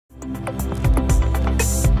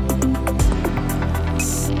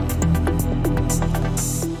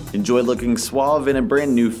Enjoy looking suave in a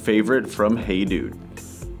brand new favorite from Hey Dude.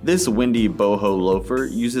 This Wendy Boho Loafer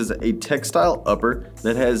uses a textile upper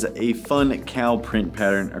that has a fun cow print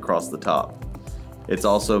pattern across the top. It's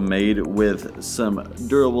also made with some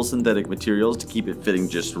durable synthetic materials to keep it fitting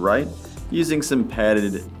just right, using some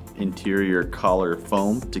padded interior collar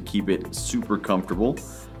foam to keep it super comfortable,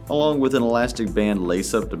 along with an elastic band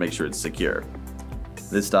lace-up to make sure it's secure.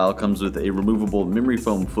 This style comes with a removable memory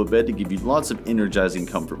foam footbed to give you lots of energizing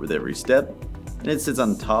comfort with every step, and it sits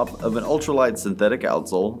on top of an ultralight synthetic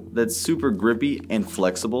outsole that's super grippy and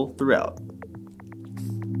flexible throughout.